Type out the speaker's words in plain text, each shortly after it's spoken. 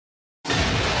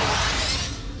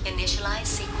Initialize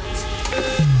sequence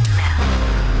now.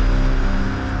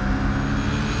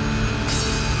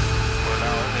 We're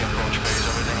now in the approach phase.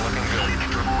 Everything looking good.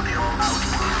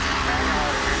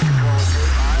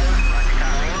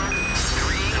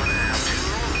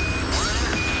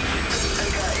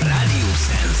 Radio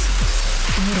Sense.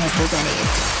 Érezd a zenét.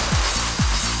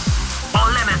 A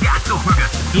lemez játszók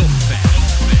mögött Klopfer.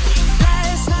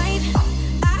 Last night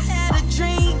I had a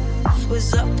dream,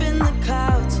 was up in the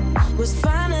clouds, was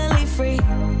finally free.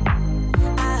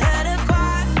 I heard a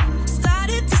choir,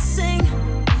 started to sing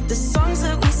the songs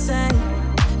that we sang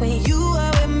when you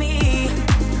were with me.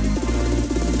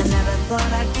 I never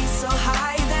thought I'd be so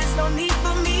high, there's no need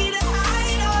for me to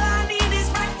hide. All I need is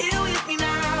right here with me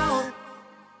now.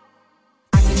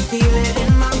 I can feel it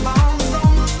in my bones,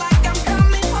 almost like I'm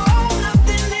coming home.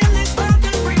 Nothing in this world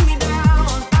can bring me down.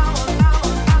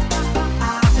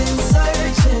 I've been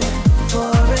searching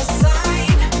for a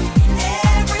sign.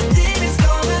 Everything is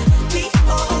gonna be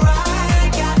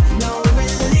alright. Got no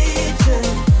religion,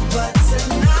 but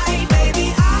tonight, baby,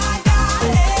 I got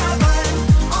heaven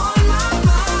on my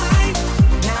mind.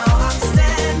 Now I'm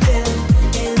standing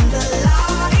in the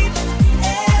light.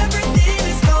 Everything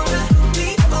is gonna be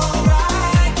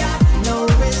alright. Got no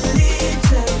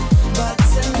religion, but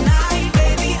tonight,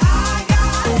 baby, I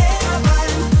got heaven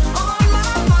on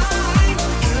my mind.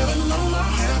 Heaven on my,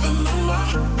 heaven on my,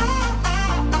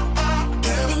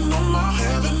 heaven on my,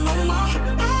 heaven on my,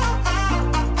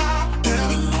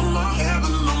 heaven on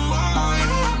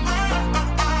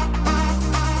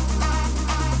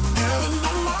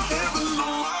my, heaven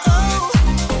on my, oh,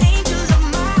 angel of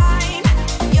mine,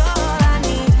 you're all I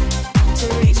need to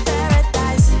reach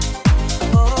paradise.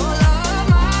 All of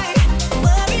my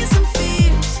worries and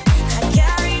fears I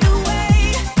carried away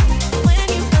when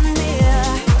you come near.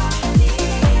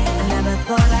 I never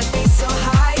thought I'd be so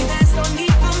high. There's no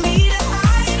need for me to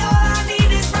hide. All I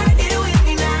need is right here with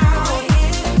me now.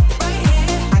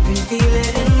 I can feel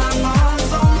it in my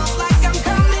bones, almost like I'm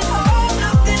coming home.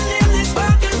 Nothing in this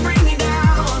world can bring me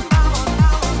down.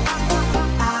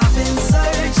 I've been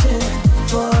searching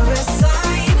for a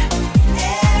sign.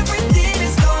 Everything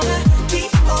is gonna be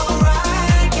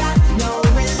alright. Got no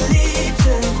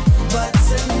religion, but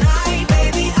tonight,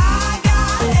 baby, I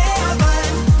got heaven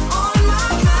on my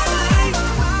mind.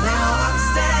 Now I'm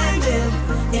standing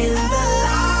in the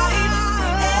light.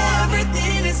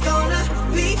 Everything is gonna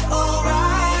be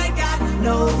alright. Got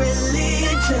no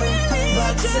religion,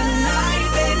 but tonight,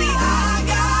 baby, I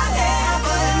got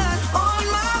heaven on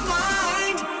my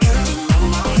mind. Heaven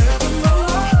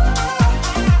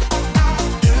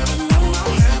on my,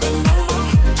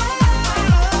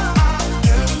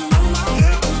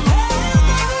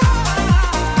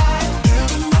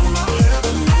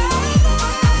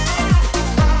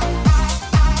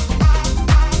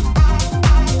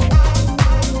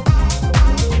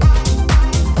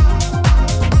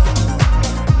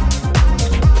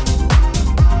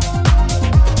 heaven on my, heaven on my,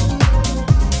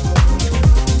 heaven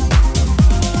on my,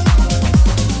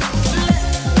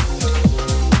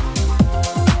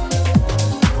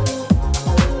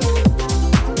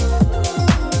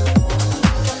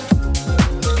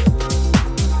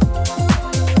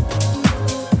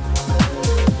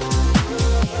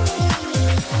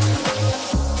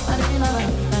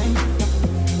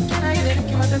 heaven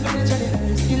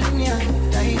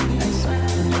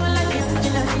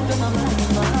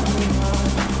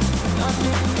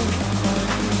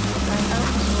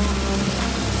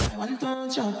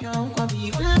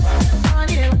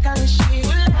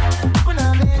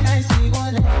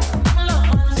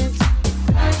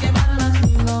on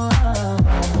my, heaven on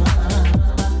my,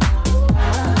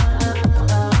 heaven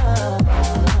on my,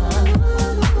 heaven on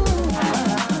my.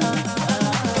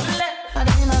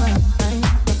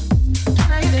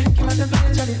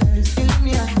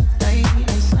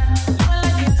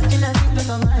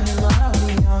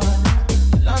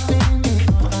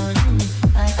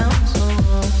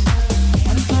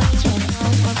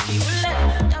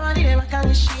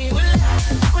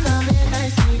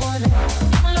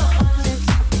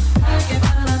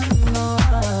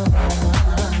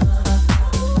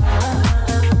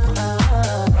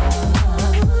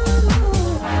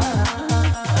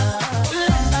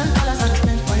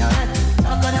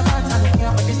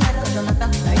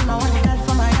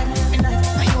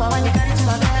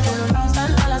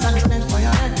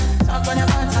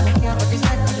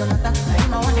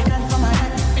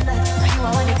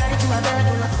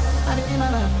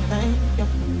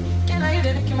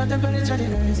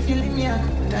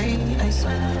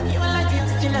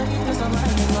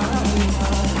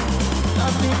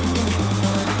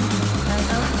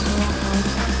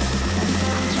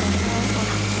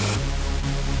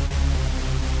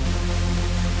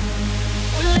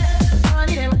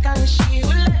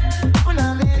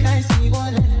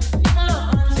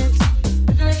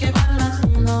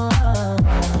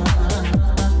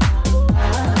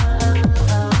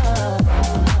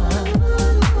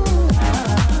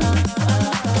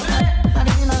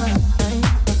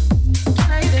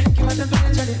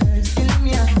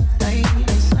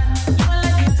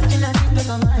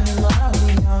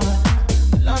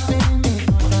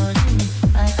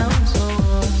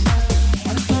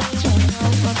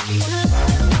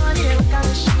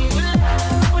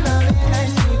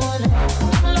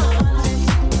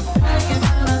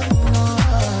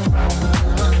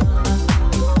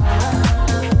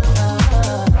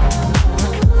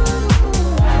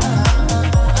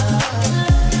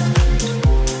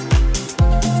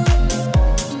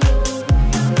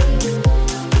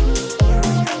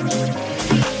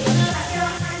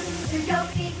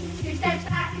 steps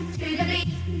back to the beat.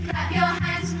 Clap your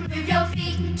hands, move your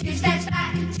feet. Two steps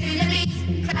back to the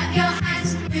beat. Clap your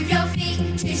hands, move your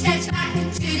feet. Two steps back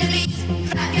to the beat.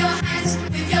 Clap your hands,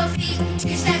 move your feet.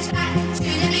 Two steps back to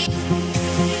the beat.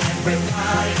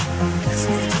 Everybody, let's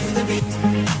move to the beat.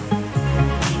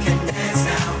 We can dance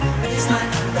now,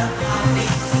 baseline under our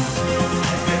feet.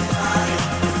 Everybody,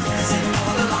 dancing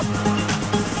all along.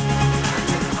 Time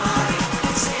to party,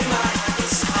 sing my happy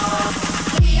song.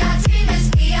 We are dreamers,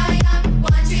 we are young.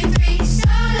 1, 2, 3,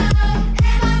 solo.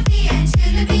 M-O-V-E to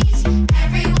the beat.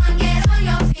 Everyone get on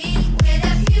your feet.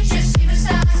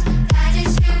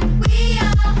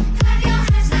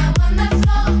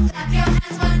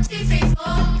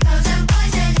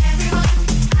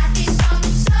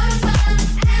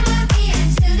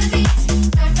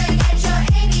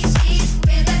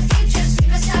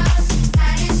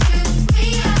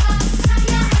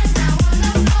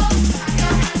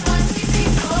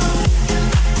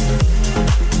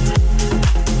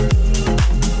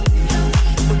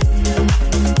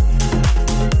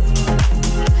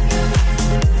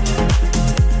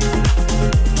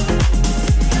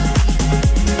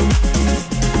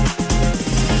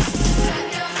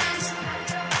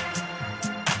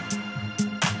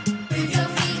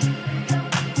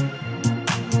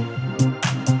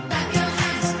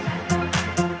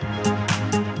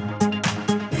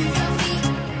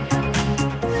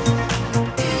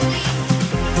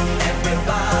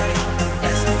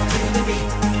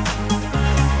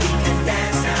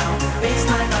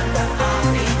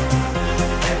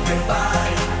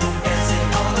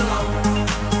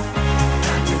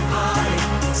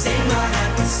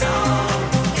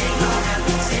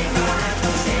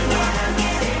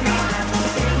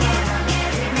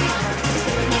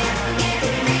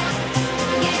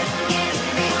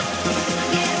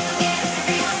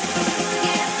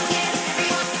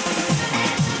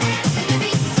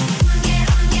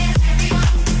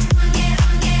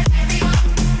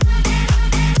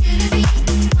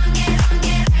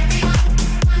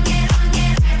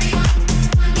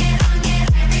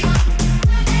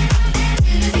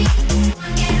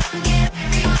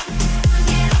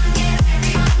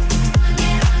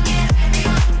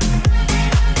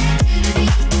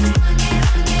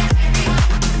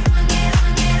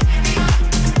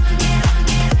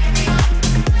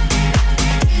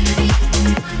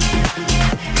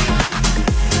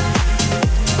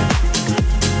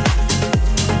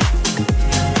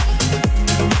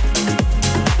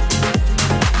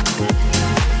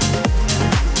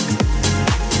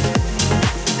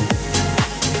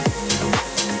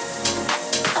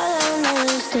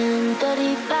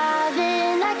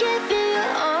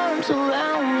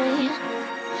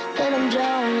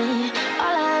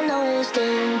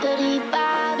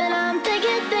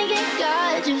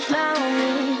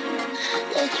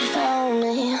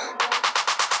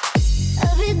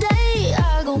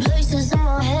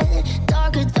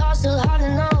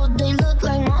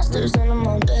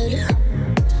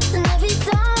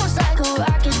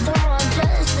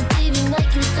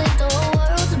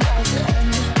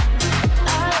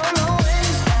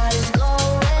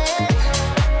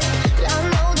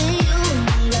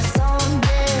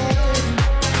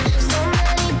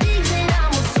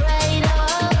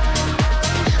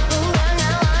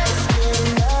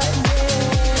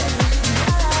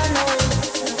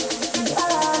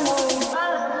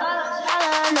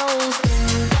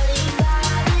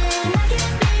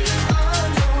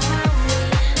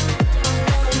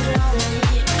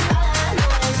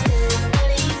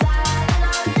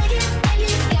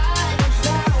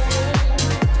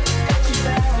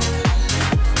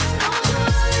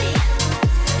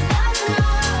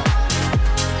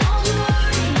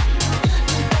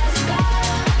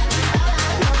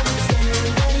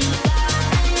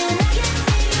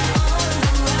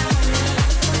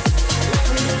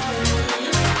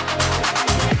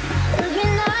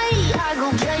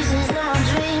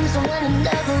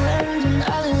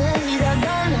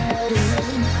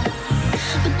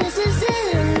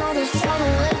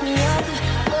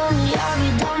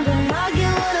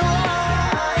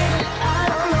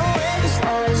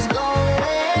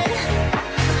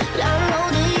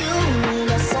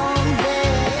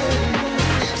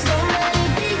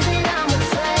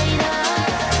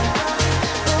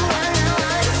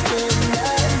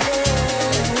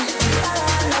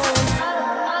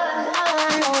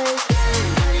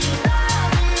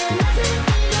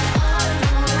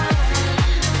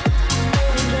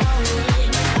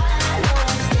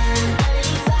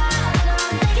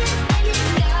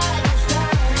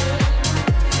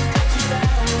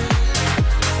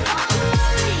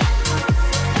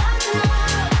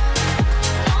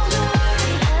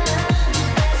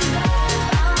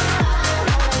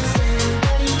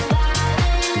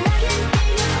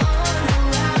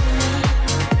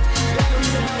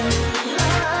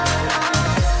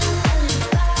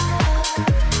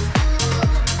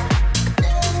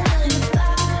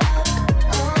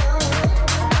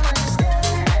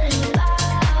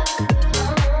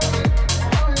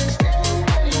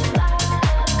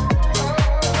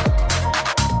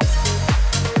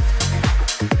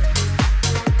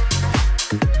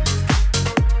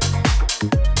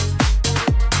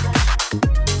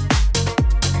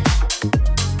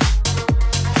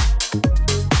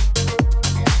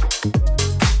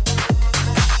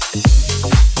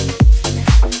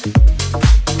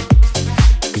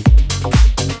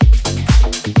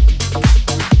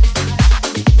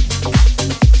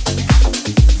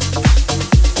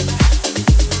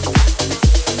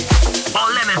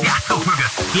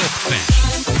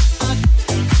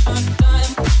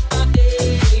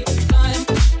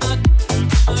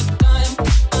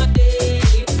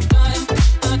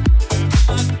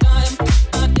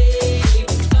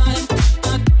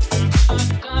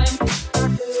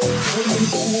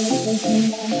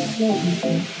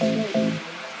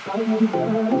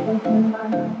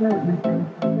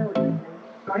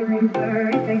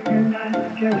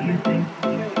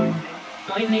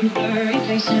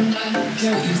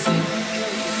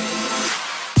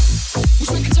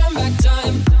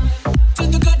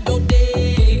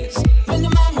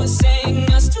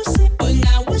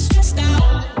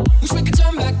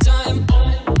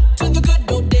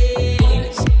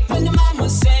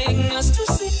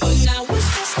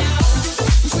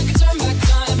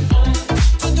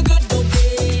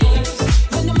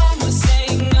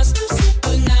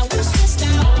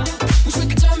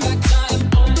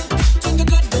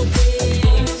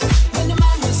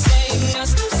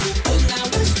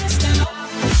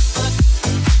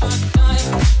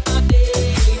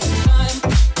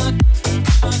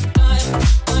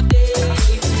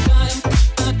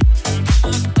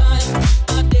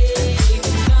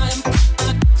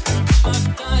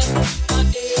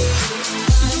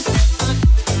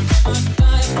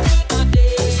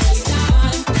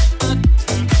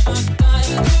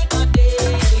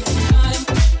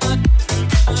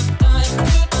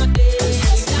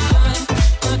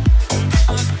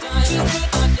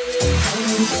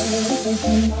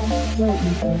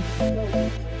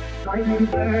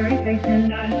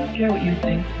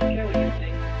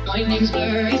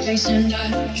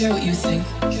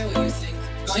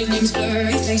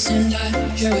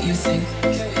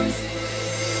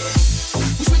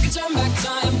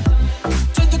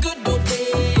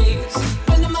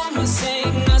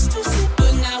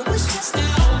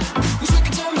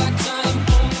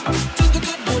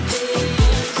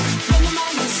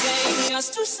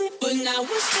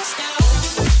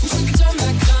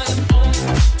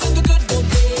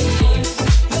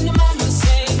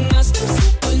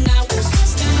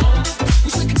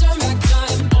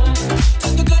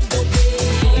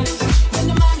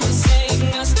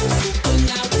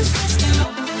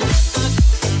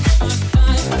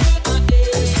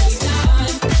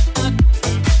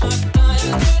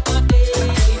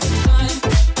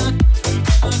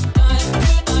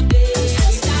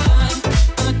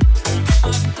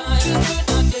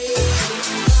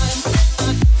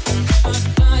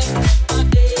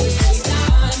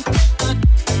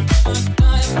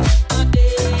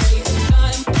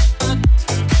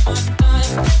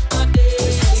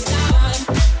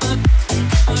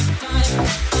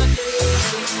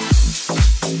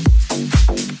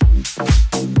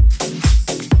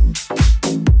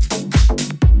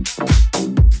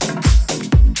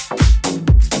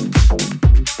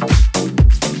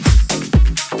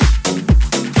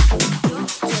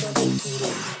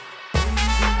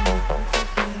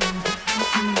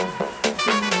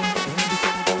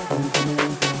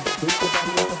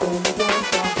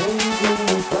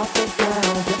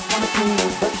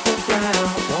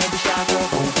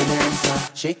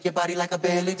 Shake your body like a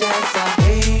belly dancer.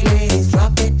 Hey ladies,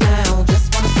 drop it down.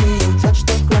 Just wanna see you touch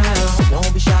the ground.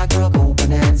 Don't be shy, girl, go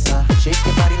bonanza. Shake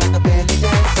your body like a belly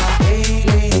dancer. Hey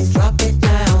ladies, drop it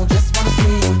down. Just wanna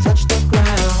see you touch the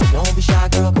ground. Don't be shy,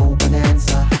 girl, go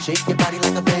bonanza. Shake your body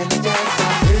like a belly dancer.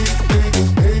 Hey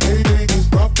ladies, hey ladies,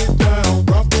 drop it down,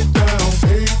 drop it down.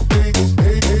 Hey ladies,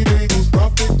 hey ladies,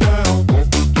 drop it down,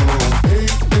 drop it down.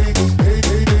 Hey ladies,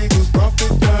 hey ladies, drop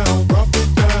it down, drop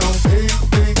it down. Hey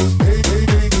ladies, hey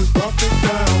ladies, drop it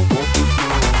down, drop it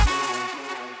down.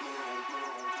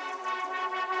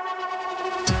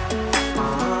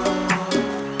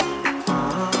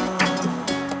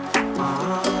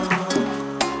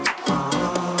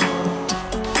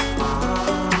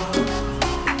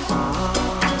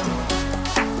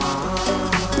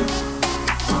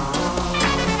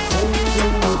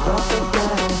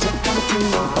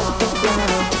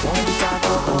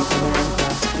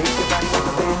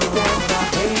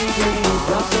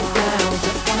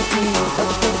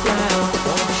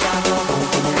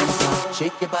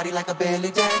 Shake your body like a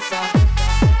belly dancer.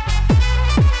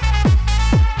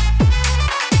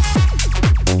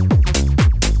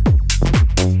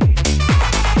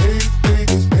 Hey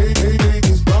ladies, hey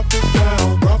ladies, drop it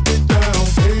down, drop it down.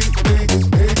 Hey ladies,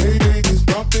 hey ladies,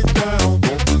 drop it down,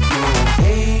 drop it down.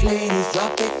 Hey ladies,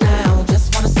 drop it down.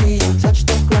 Just wanna see you touch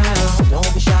the ground.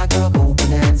 Don't be shy, girl, go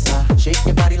bonanza. Shake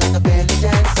your body like a belly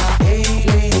dancer. Hey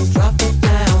ladies, drop it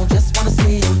down. Just wanna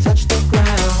see you touch the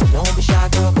ground. Don't be shy,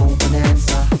 girl, go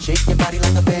bonanza. Shake your body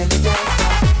like a belly dancer.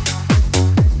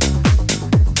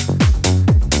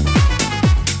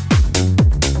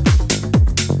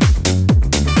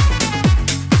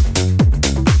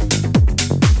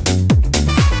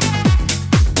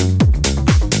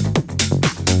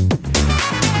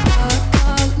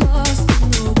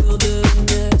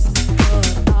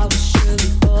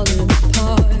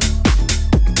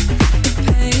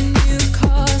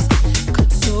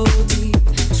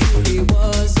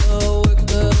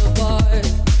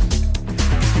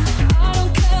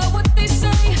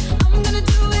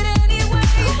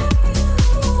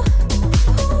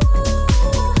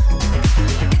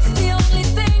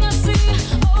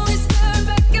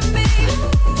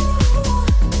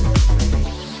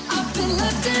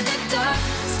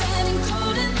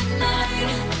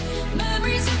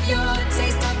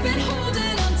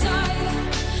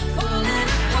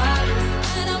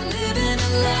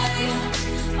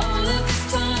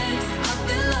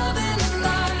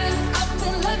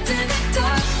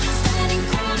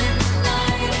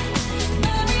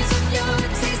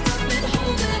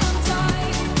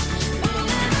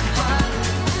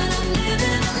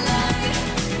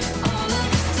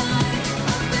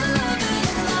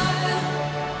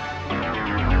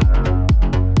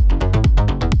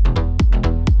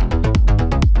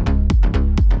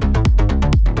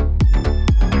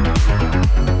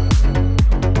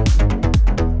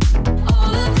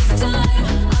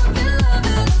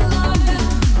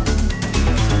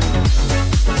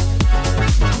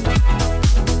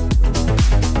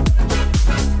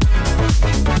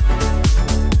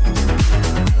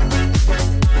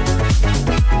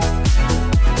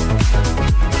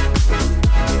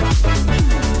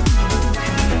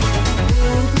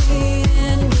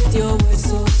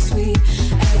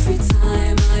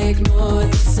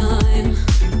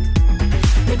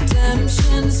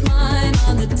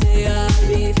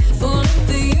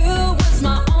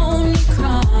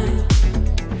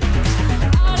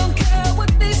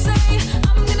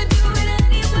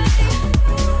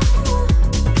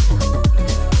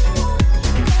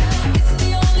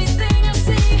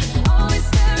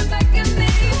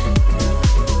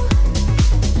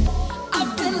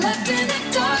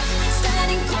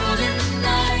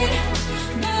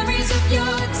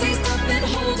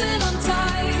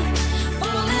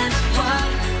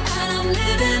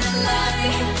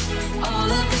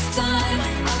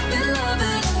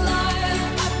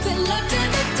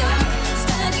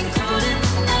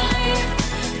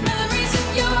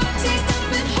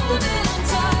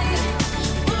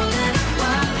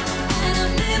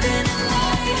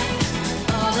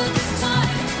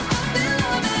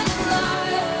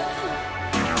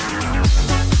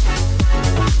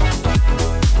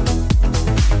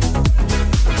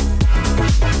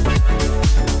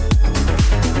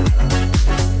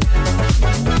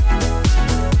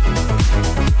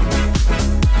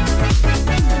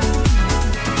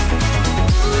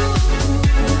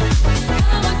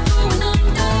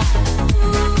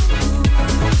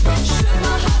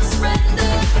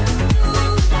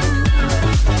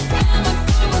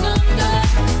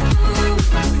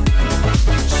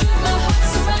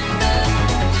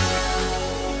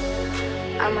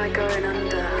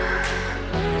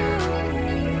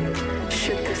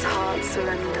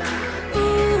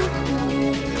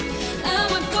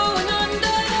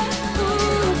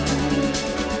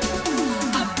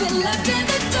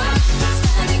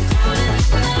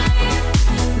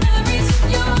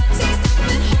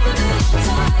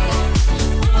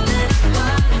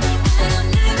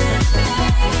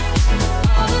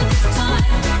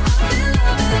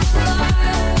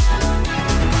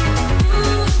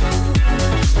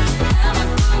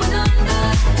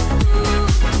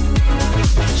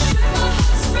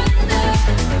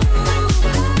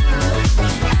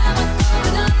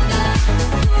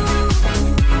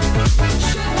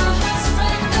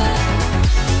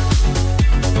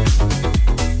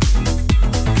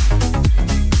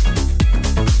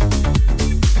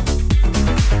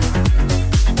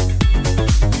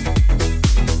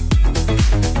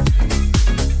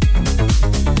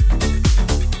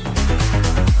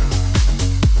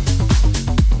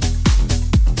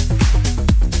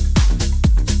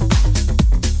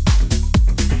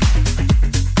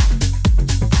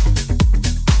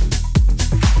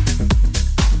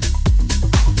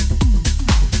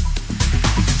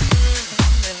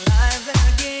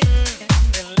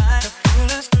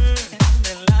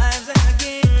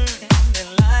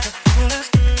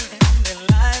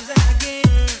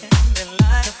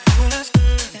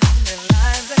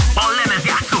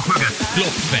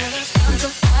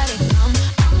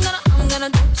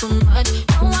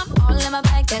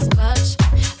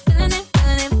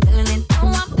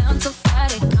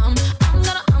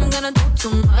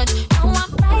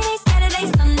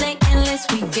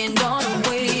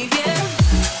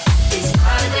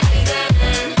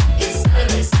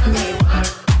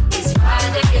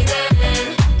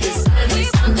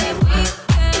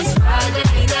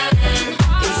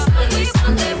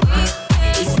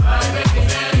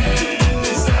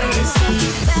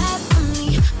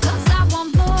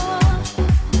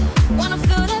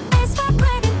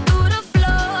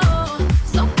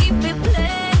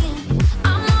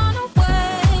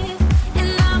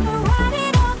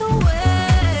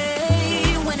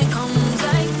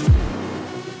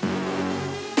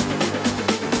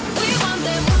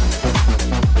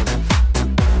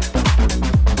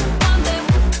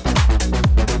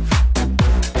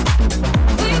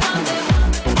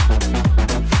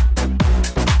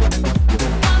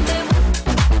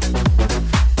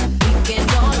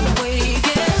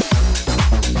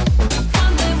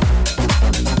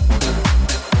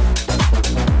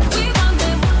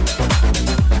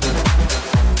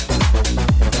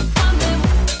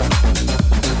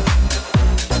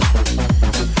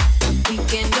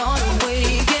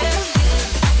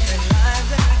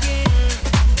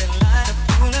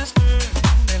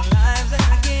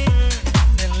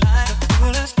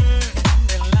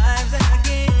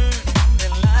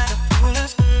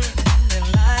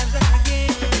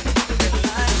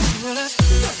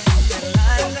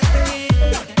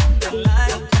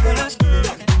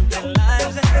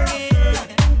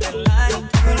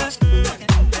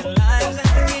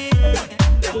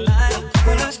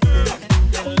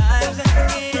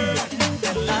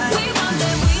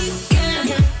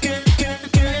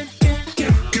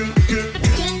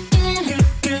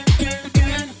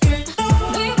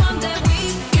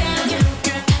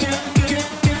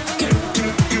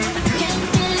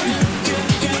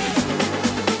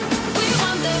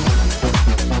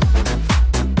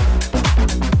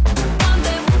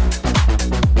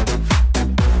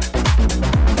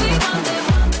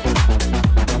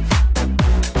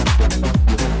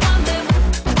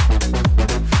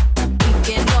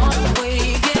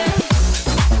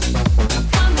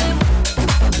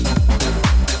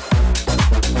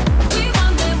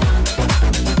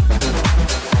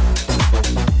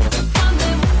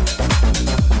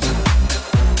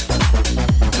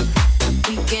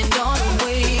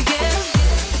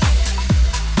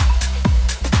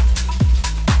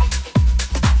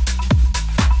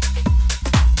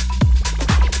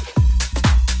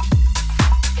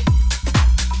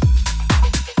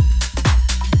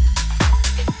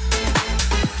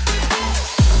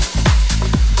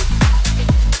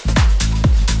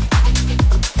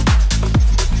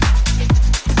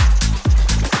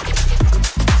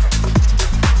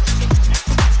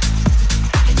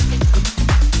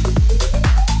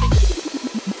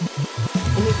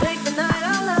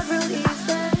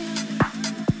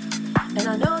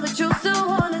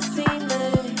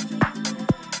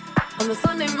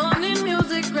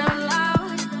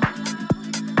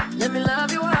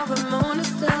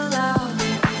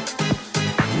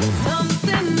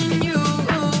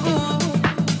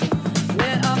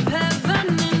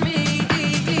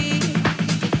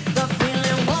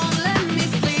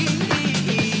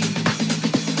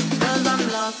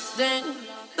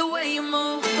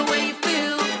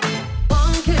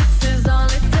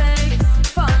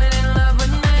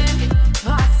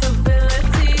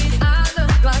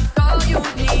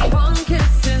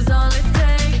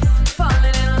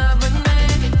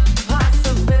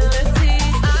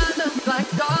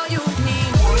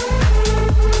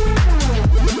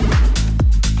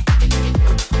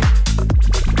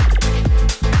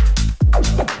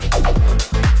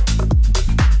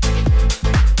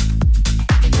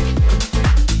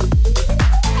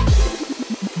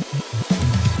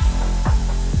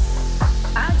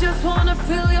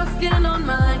 feel your skin on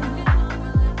mine.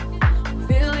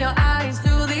 Feel your eyes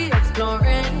do the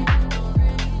exploring.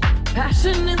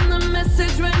 Passion in the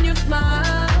message when you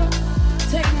smile.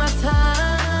 Take my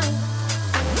time.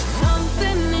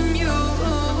 Something in you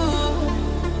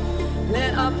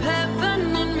lit up heaven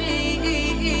in me.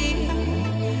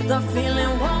 The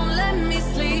feeling won't let me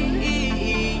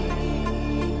sleep.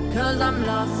 'Cause I'm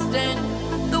lost in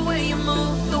the way you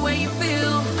move, the way you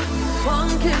feel.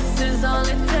 One kiss is all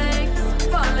it takes.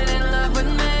 Falling in love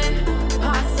with me.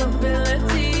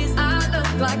 Possibilities. I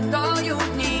look like all you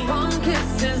need. One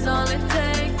kiss is all it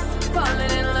takes.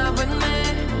 Falling in love with me.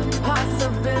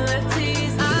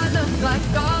 Possibilities. I look like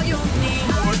all you need.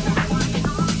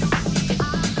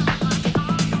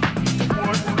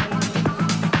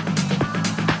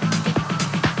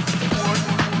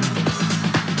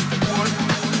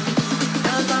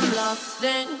 'Cause I'm lost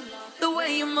in the way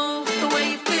you move, the way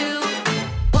you feel.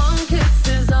 One kiss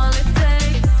is all it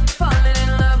takes. Falling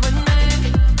in love with me.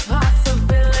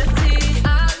 Possibilities.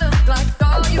 I look like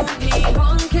all you need.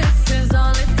 One kiss is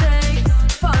all it takes.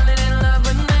 Falling in love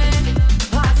with me.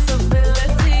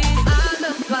 Possibilities. I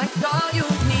look like all you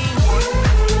need.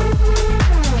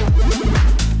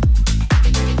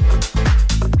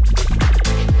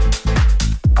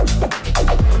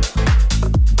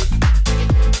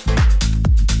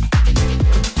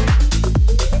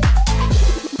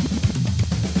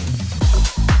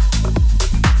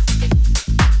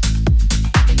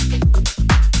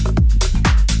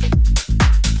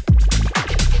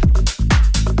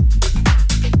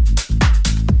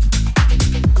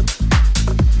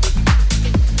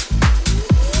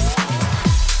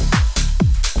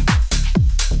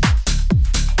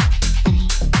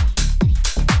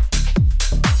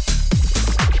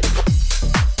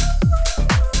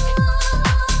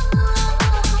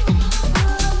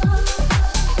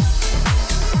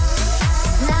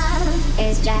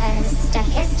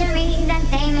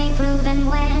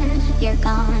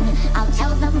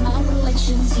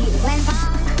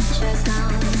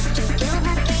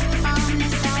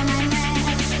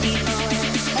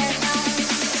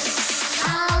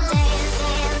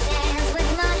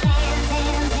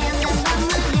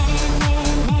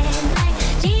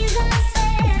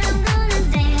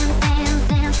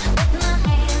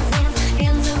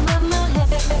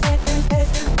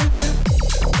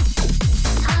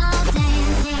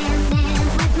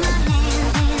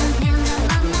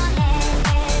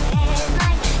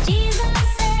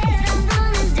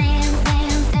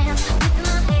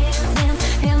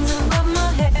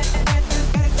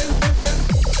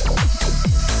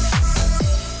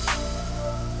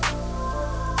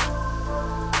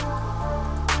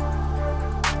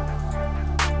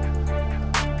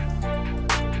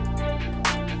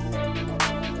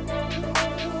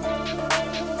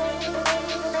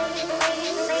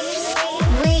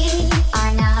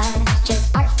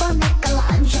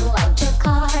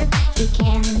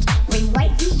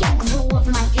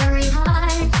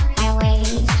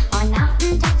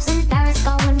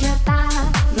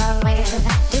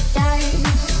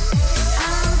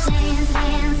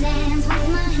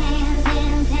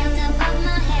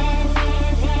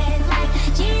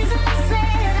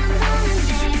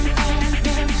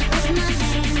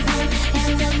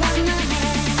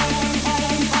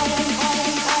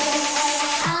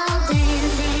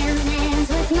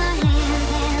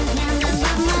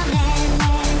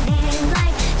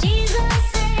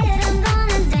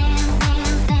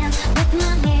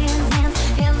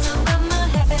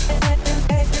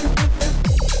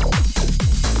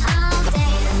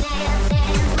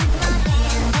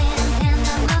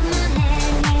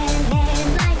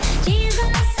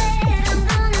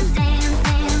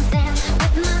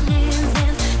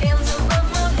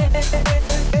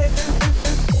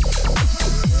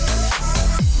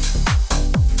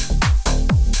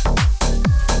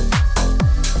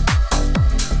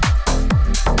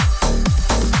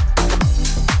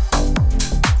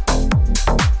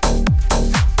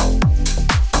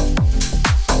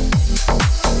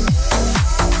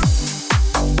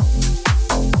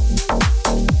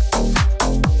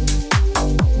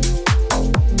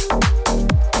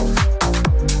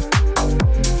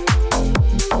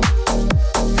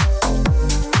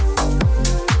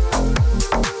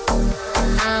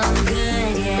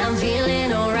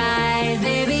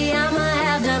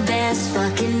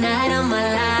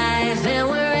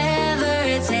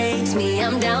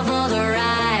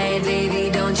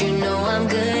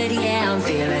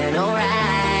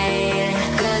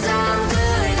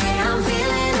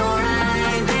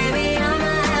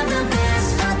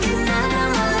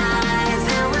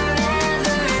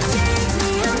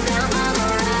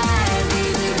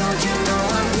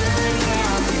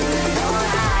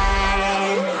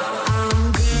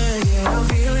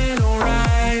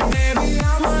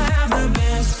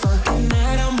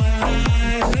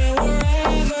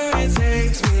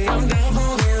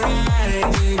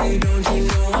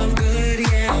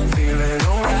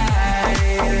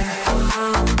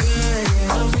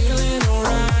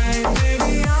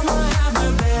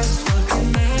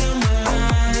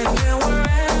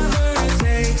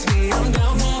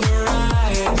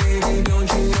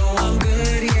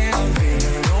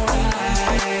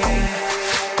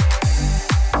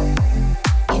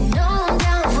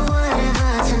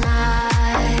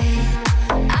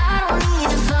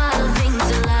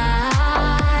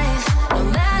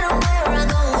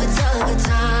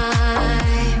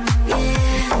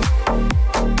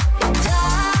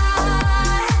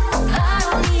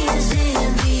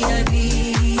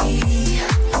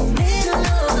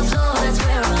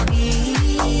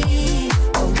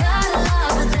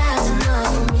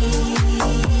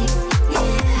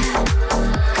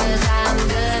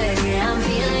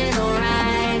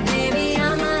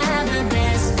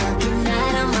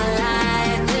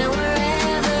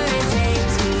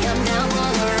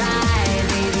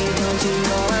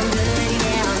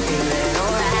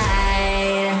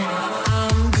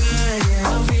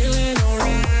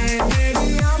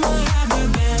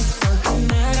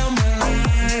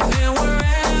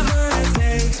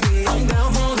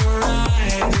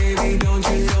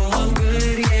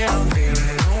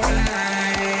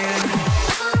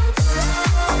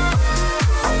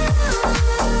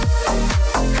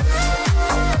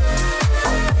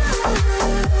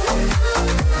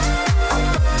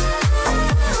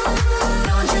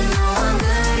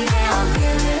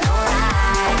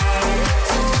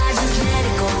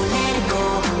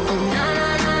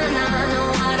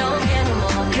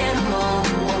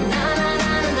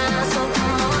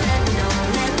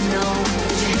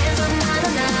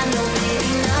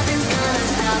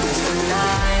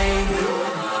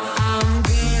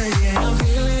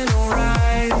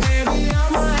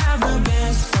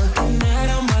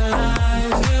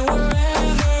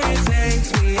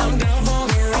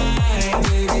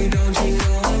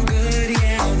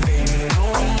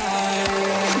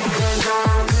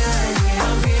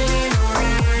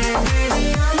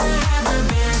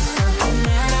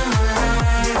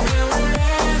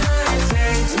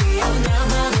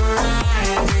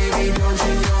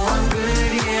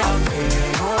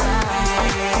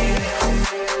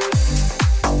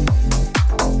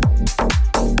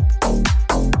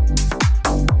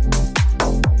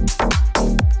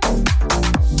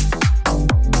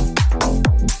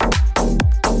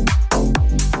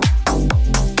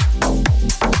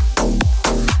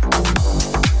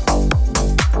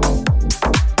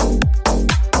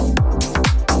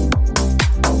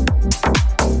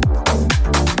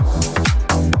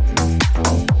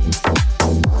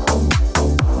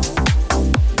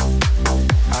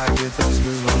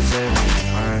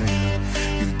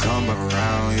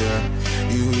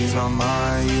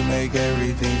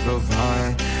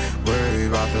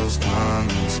 those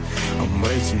comments. I'm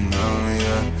way too numb,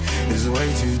 yeah. It's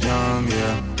way too dumb,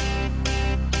 yeah.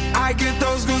 I get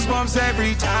those goosebumps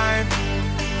every time.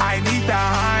 I need the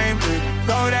Heimlich,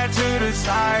 throw that to the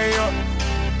side, yeah.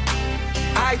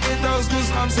 I get those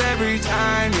goosebumps every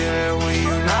time, yeah. When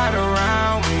you're not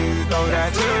around, when you throw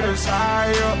that to the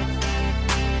side, yeah.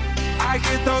 I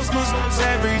get those goosebumps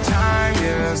every time,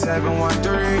 yeah. 713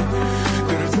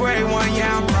 through the 281,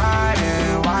 yeah, I'm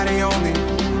riding. Why they on me?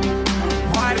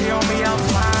 Why they on me? I'm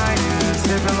flying,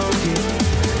 sipping low key.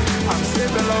 I'm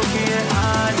sipping low key and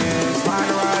honest, find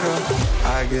a rider.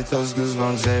 I get those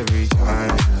goosebumps every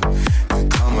time you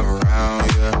come around,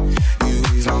 yeah. You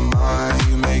ease my mind,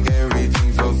 you make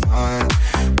everything feel fine.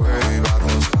 Worry about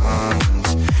those comments,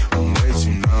 I'm way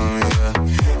too numb, yeah.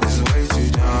 It's way too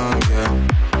dumb, yeah.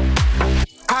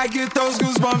 I get those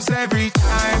goosebumps every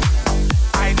time.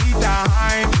 I need the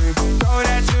Heimlich, throw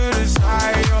that to the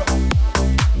side, yeah.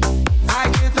 I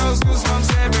get those goosebumps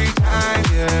every time,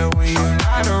 yeah. When you're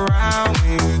not around,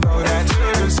 when you throw that to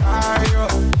the side, yeah.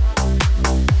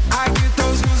 I get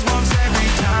those goosebumps every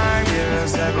time, yeah.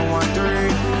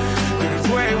 713 through the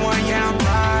 281, yeah, I'm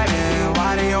riding.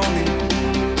 Why they on me?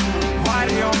 Why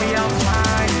they on me? I'm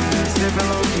flying, sipping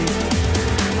low key.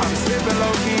 I'm sipping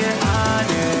low key and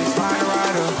honest, find a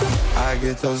rider. I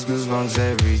get those goosebumps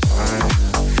every time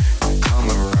you come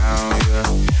around, yeah.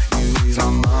 You ease my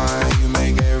mind, you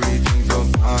make everything feel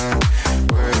fine.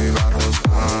 Worry about those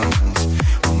comments,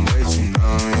 I'm way too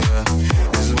numb, yeah.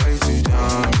 It's way too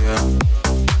dumb, yeah.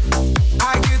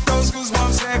 I get those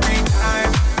goosebumps every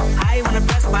time. I wanna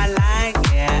press my line,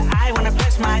 yeah. I wanna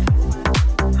press my.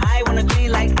 I wanna be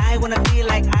like, I wanna be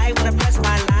like, I wanna press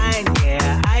my line,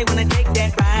 yeah. I wanna take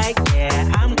that ride, yeah.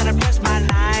 I'm gonna press my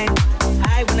line.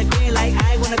 I wanna be like,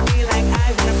 I wanna be like,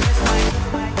 I wanna press my.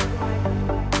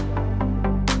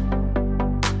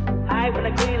 I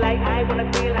wanna be like, I wanna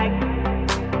be like.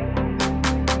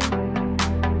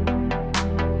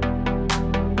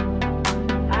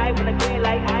 I wanna be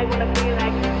like, I wanna be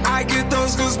like. I get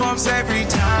those goosebumps every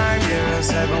time, yeah.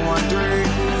 713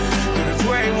 through the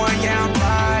 281, yeah, I'm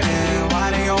riding. Why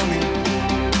they on me?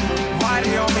 Why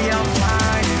they on me? I'm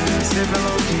flying, sipping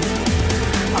low key.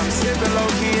 I'm sipping low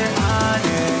key and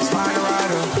honest, find a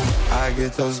rider. I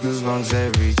get those goosebumps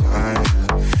every time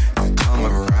you come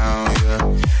around, yeah.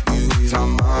 You ease my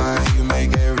mind, you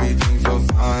make everything feel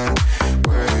fine.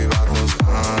 Worry about those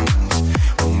comments,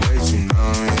 I'm way too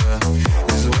numb, yeah.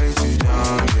 It's way too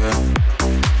dumb, yeah.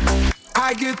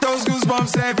 I get those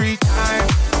goosebumps every time.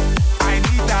 I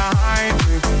need the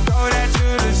Heimlich, throw that to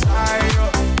the side,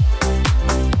 yeah.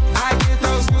 I get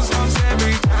those goosebumps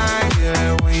every time,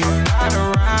 yeah. When you're not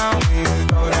around, when you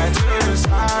throw that to the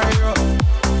side, yeah.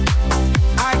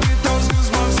 I get those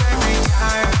goosebumps every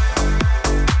time.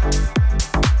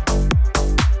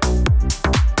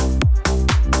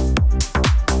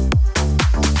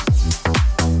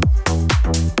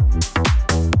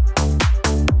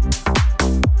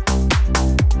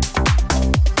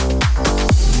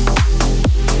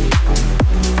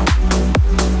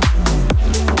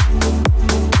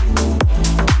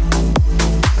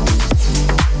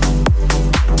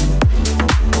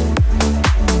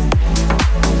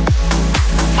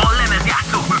 A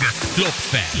lemezjátszók mögött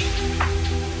Klopfer.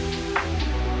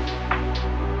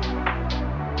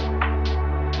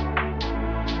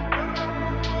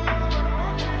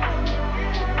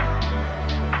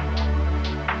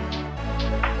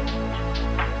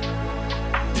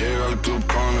 Llega al club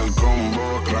con el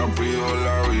combo, rápido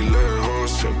la vi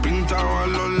lejos. Se pintaba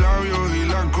los labios y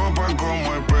la copa como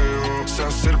espejo. Se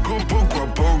acercó poco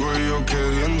a poco y yo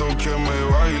queriendo que me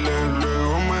baile.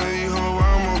 Luego me dijo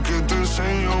vamos que te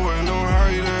enseño buenos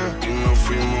aires. Y nos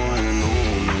fuimos en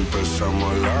una, empezamos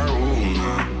a la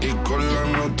 1. Y con la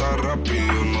nota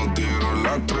rápido nos dieron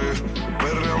las 3.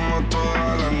 Perreamos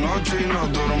toda la noche y nos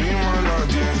dormimos a las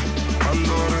 10.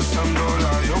 Ando rezando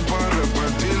la Dios para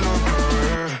repetirlo otra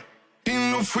vez. Y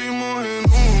nos fuimos en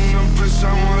una,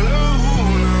 empezamos a la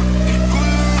 1. Y con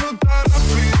la nota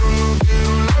rápido nos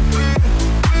dieron las 3.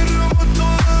 Perreamos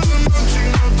toda la noche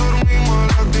y nos dormimos a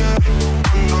las 10.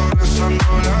 Ando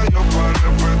rezando la Dios para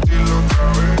repetirlo otra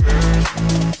vez.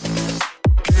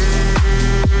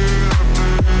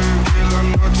 Quédate, que la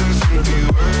noche sin ti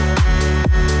duele.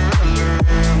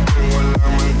 Tengo en la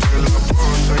mente la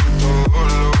pose y todo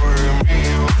lo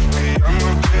gemido. Que ya no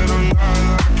quiero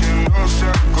nada que no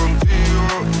sea contigo.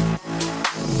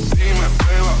 Dime,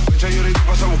 beba, fecha y ahorita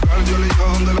vas a buscar. Yo le digo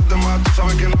donde los demás, tú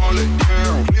sabes que no le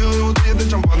llegan. Río de botellas de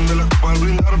champán de la copa al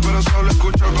brindar, pero solo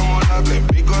escucho como late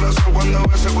mi corazón cuando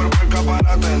ve ese cuerpo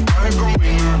escaparate. El traje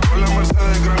combina con la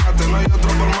Mercedes Granate. No hay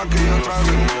otra forma que yo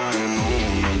trate. En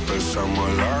una, empezamos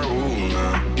a la 1.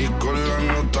 Y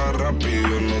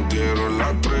rápido, nos dieron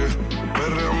las 3.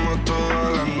 Perreamos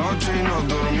toda la noche y nos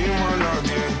dormimos a las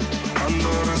 10.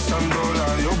 Ando rezando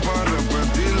la Dios para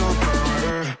repetirlo otra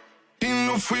vez. Y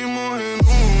nos fuimos en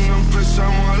una,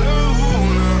 empezamos a la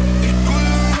 1. Y con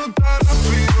la nota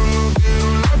rápido nos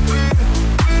dieron las 3.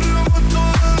 Perreamos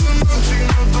toda la noche y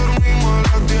nos dormimos a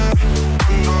las 10.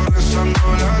 Ando rezando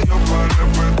la Dios para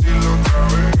repetirlo otra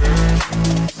vez.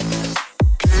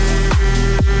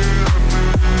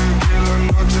 Que la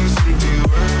noche sin ti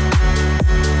duele.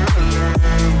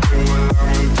 Tengo en la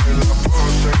mente la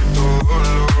pose y todo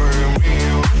lo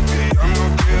gemido. Que ya no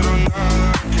quiero nada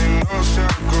que no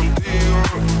sea contigo.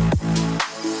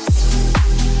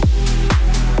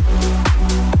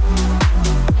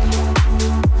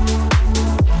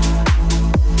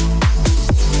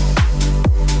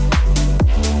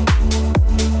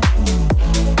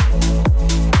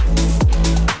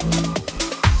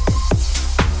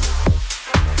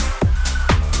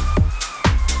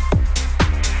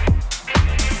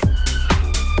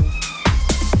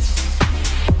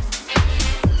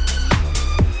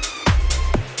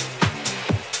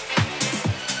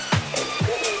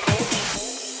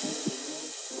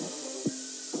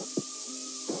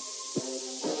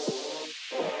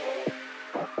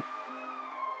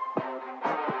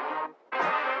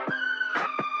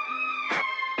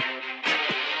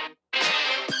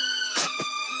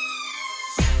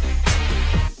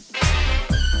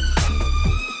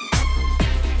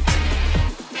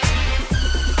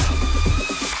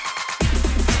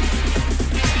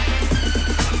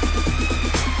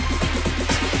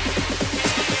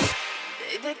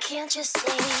 Can't you see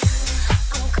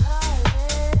I'm calling?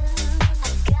 A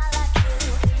guy like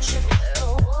you should wear a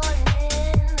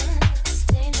warning. It's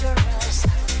dangerous.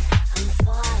 I'm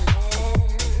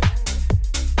falling.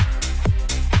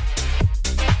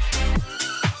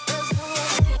 There's no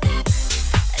way.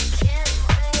 I can't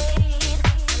wait.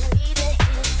 I need a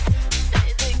hit.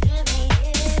 Baby, give me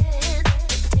it.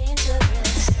 It's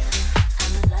dangerous.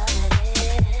 I'm loving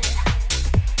it.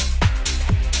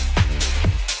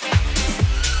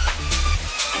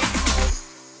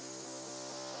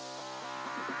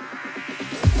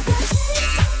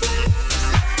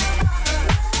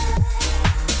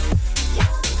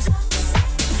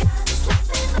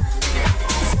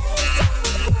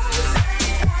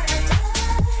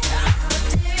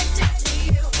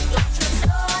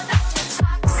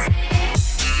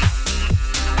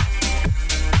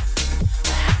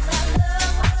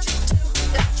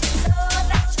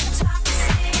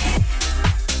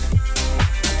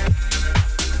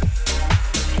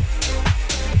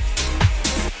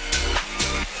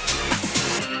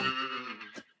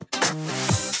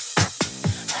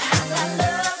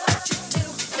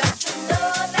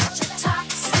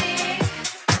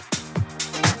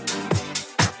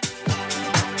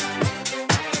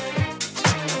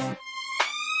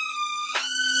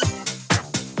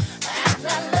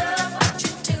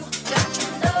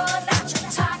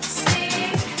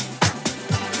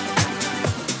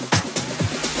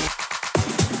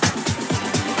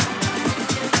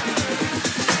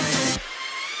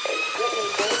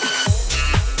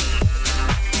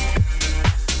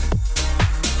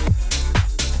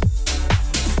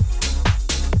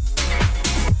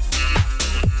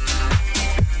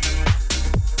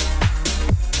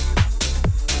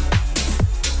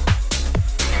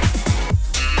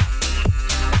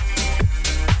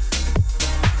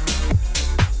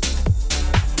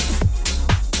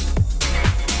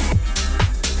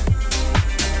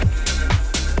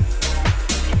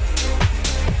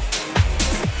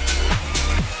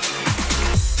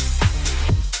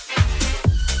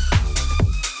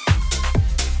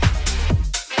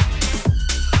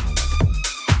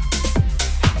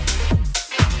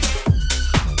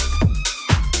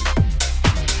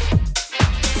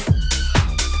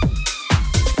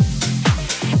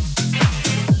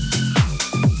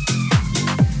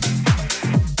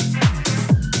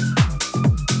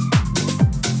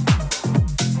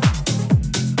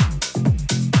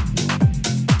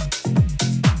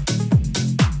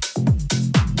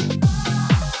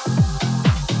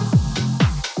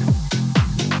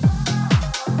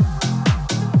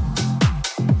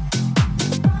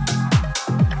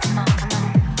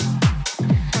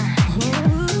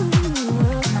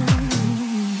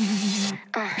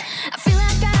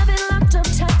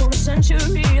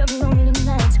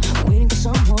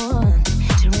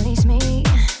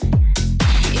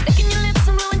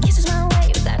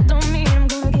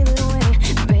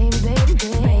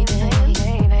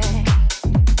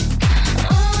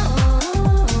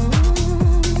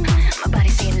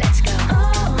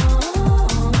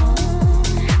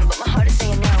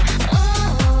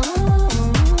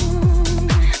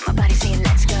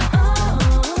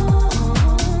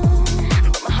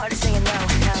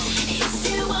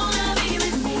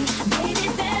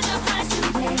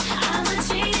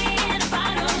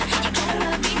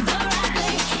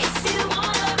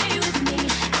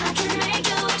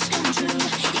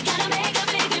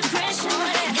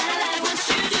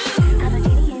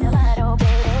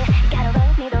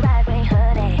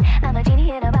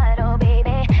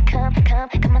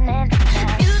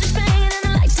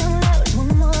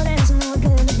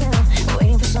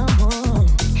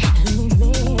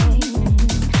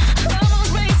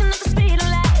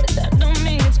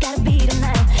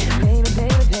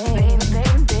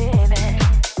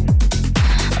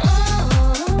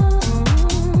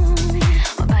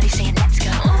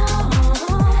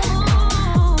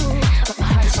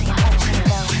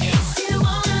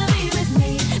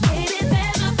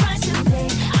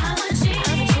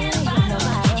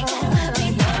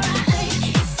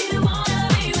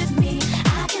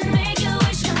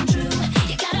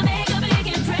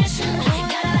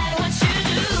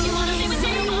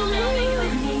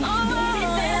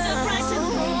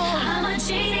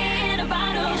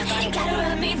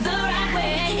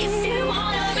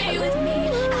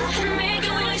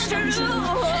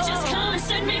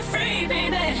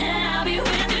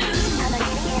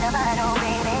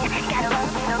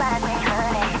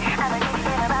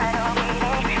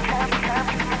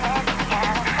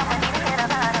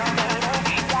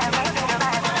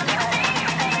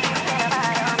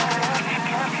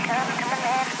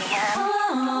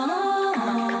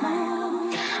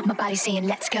 body saying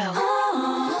let's go. But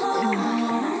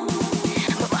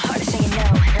my heart is saying no.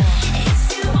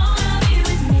 If you wanna be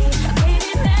with me,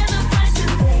 baby, there's a price to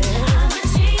pay. I'm a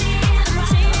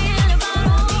cheating about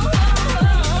all.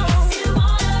 If you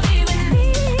wanna be with me,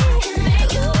 and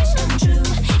make your wish come true,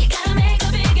 you gotta make a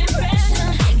big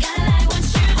impression. You gotta like what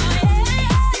you do.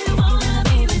 If you wanna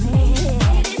be with me,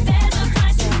 baby, there's a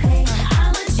price to pay.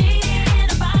 I'm a genie in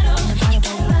a bottle. You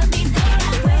gotta love me the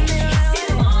right way. If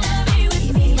you wanna be with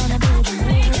me, I can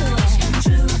make your wish come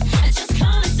true. Just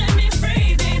come and set me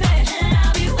free, baby, and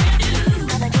I'll be with you.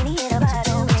 I'm a genie in a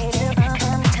bottle, baby.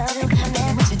 Come, tell me, come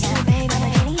back, what you do, baby. I'm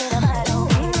a genie in a bottle,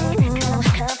 baby. Come,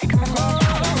 come on.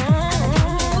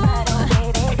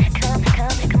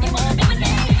 You wanna be with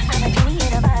me? I'm a genie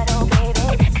in a bottle, baby.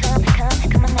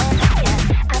 Come on now. Yeah.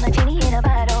 I'm a genie in a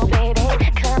bottle, baby.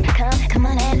 Come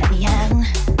on and let me out.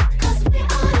 'Cause we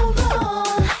on a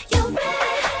roll. You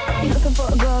ready? You looking for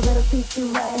a girl that'll treat you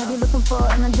right? Have you looking for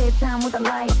in the daytime with a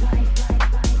light?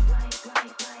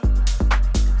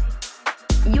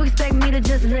 You expect me to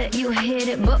just let you hit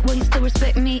it, but will you still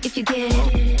respect me if you get it?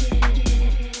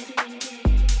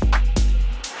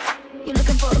 You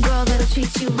looking for a girl that'll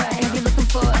treat you right? Have you looking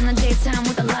for in the daytime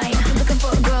with a light? You looking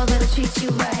for a girl that'll treat you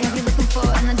right? Have you looking for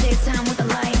in the daytime with a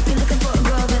light? You looking for a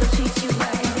girl that'll treat you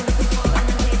right? Have you looking for in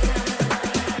the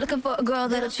daytime? Looking for a girl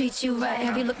that'll treat you right?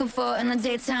 Have you looking for in the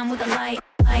daytime with a light?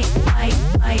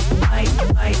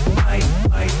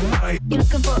 You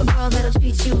looking for a girl that'll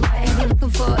treat you right? Have you looking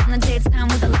for in the daytime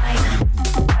with a light?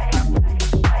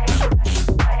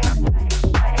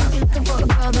 You looking for a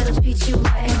girl that'll treat you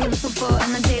right? Have you looking for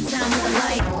in the daytime with a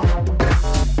light?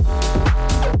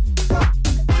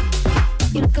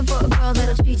 You looking for a girl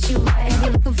that'll treat you right? Have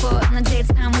you looking for in the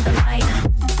daytime with a light?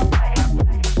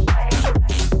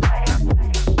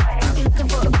 You looking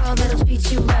for a girl that'll treat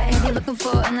you right? Have you looking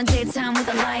for in the daytime with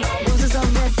a light? Roses are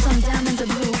red, some diamonds are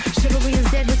blue. Chivalry is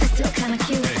dead, this is still kinda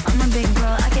cute. I'm a big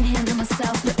girl, I can handle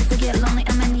myself. But if I get lonely,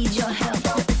 I'ma need your help.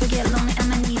 If I get lonely,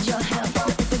 I'ma need your help.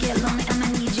 If I get lonely, I'ma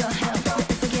need your help.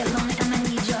 If I get lonely, I'ma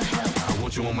need your help. I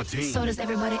want you on my team. So does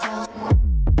everybody else.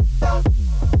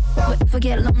 But if I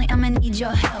get lonely, I'ma need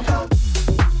your help. So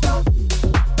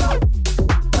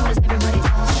does everybody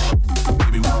else.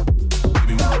 Baby,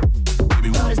 baby, baby,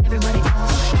 So does everybody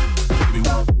else. baby,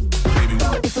 baby,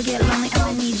 If I get lonely,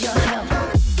 I'ma need your help.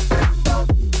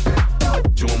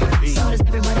 you on my team. So does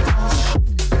everybody else.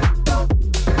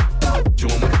 You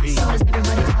on my team. So does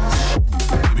everybody else.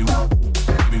 Baby,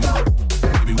 baby,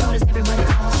 baby, So does everybody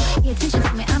else. Pay attention to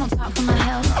me, I don't talk for my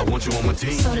health. I want you on my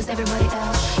team. So does everybody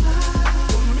else.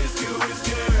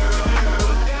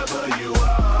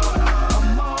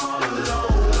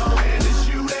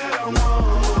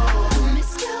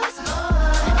 Promiscuous boy,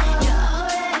 you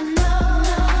already know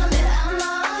that I'm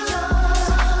all yours.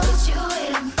 What you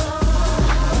waiting for?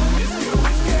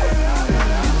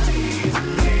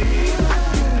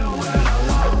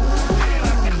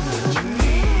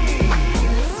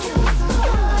 Promiscuous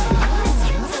boy,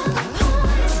 straight to the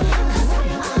point. 'Cause we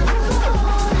on a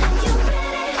roll. You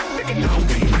ready? Don't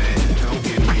be mad, don't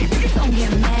get me. Don't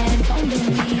get mad, don't be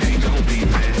me. Hey, don't be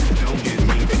mad, don't get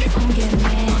me. Don't get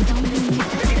mad, don't be me.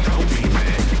 Don't be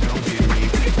mad, don't get me.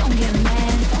 Don't get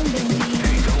mad, don't be me.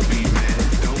 Hey, don't be mad,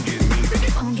 don't get me.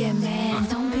 Don't get mad,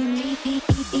 don't be me.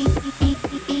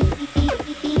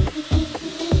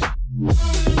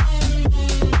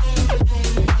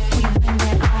 We bring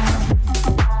that on.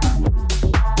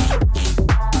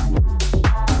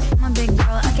 I'm a big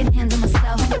girl, I can handle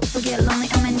myself. If I get lonely,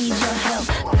 I'ma need your help.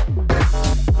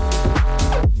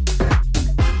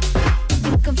 You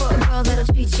looking for a girl that'll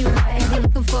treat you right? You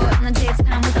looking for in the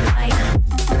daytime with a light?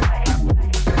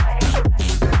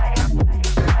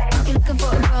 You looking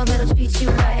for a girl that'll treat you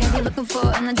right? You looking for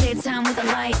in the daytime with a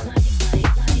light?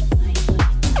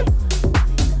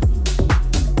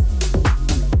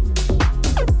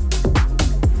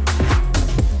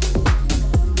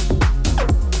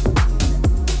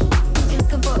 You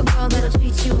looking for a girl that'll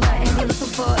treat you right? You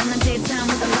looking for in the daytime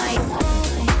with a light?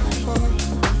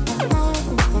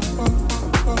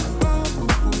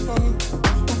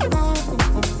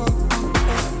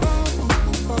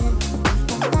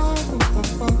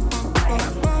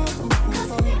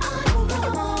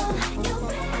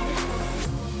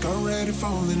 Got ready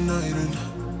for the night and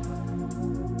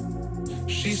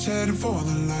she's heading for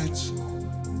the lights.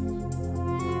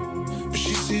 But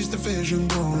she sees the vision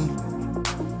going,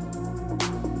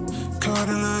 caught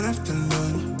in line after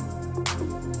line.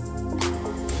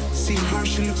 See how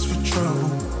she looks for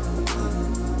trouble,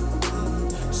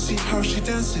 see how she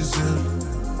dances in.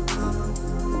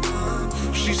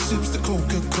 She sips the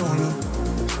Coca-Cola,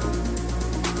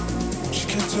 she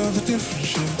can't tell the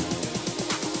difference yet.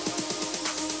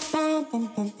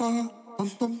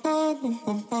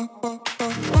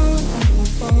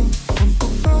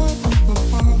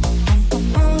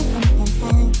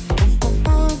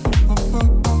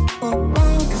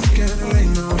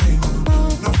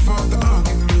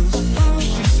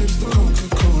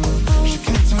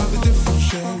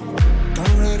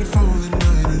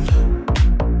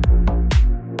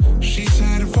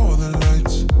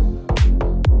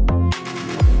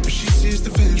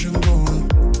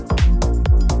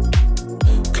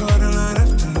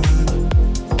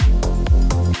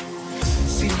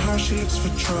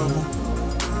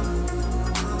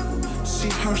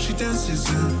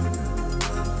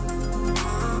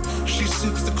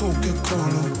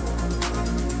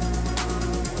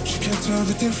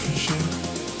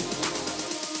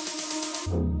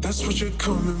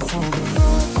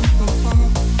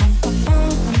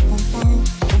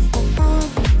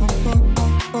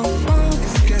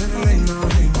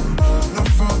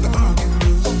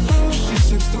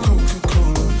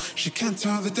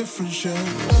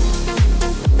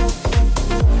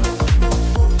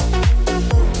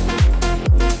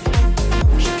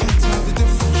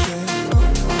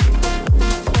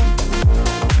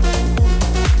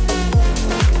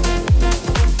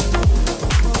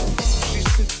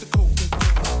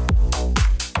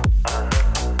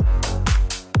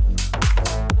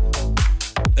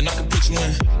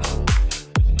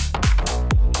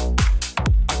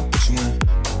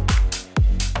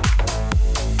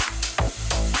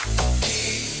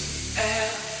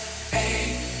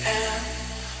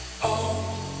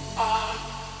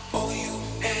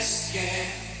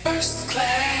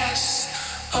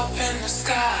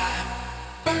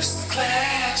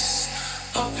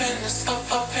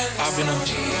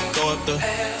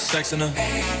 Sex in her.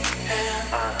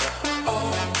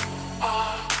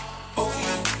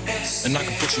 And I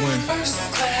can put you in. First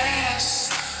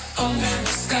class, up in the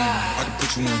sky. I can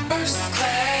put you in. First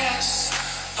class,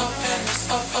 up in the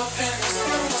up in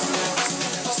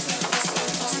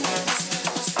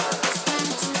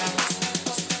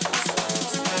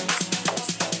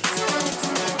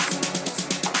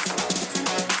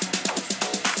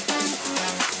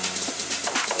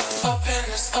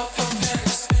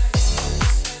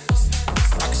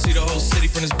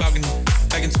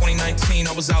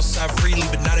I was outside freely,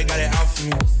 but now they got it out for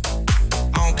me.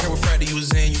 I don't care what Friday you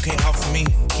was in, you can't out for me.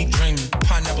 Keep dreaming,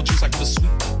 pineapple juice like the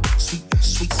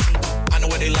sweet. I know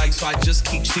what they like, so I just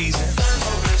keep cheesing.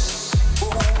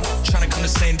 Tryna come the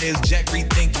same day as Jack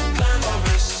rethinking.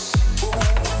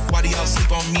 Why do y'all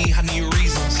sleep on me? I need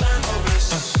reasons.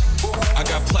 I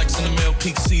got plaques in the mail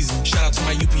peak season. Shout out to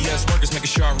my UPS workers, making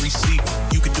sure I receive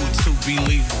it. You can do it too,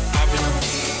 believe it. I've been a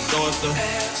throw up the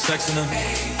sex in her.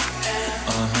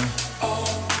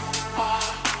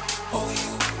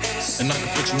 And I can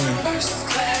put you in. First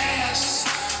class,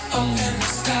 up in the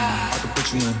sky. I can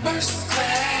put you in. First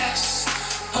class,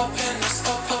 up in the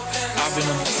I've been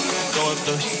a throw up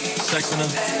the sex in her.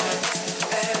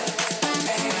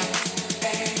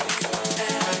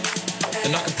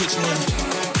 And I can put you in.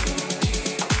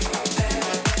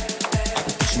 I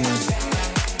can put you in.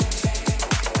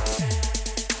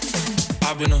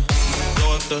 I've been a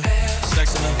throw up the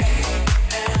sex in her.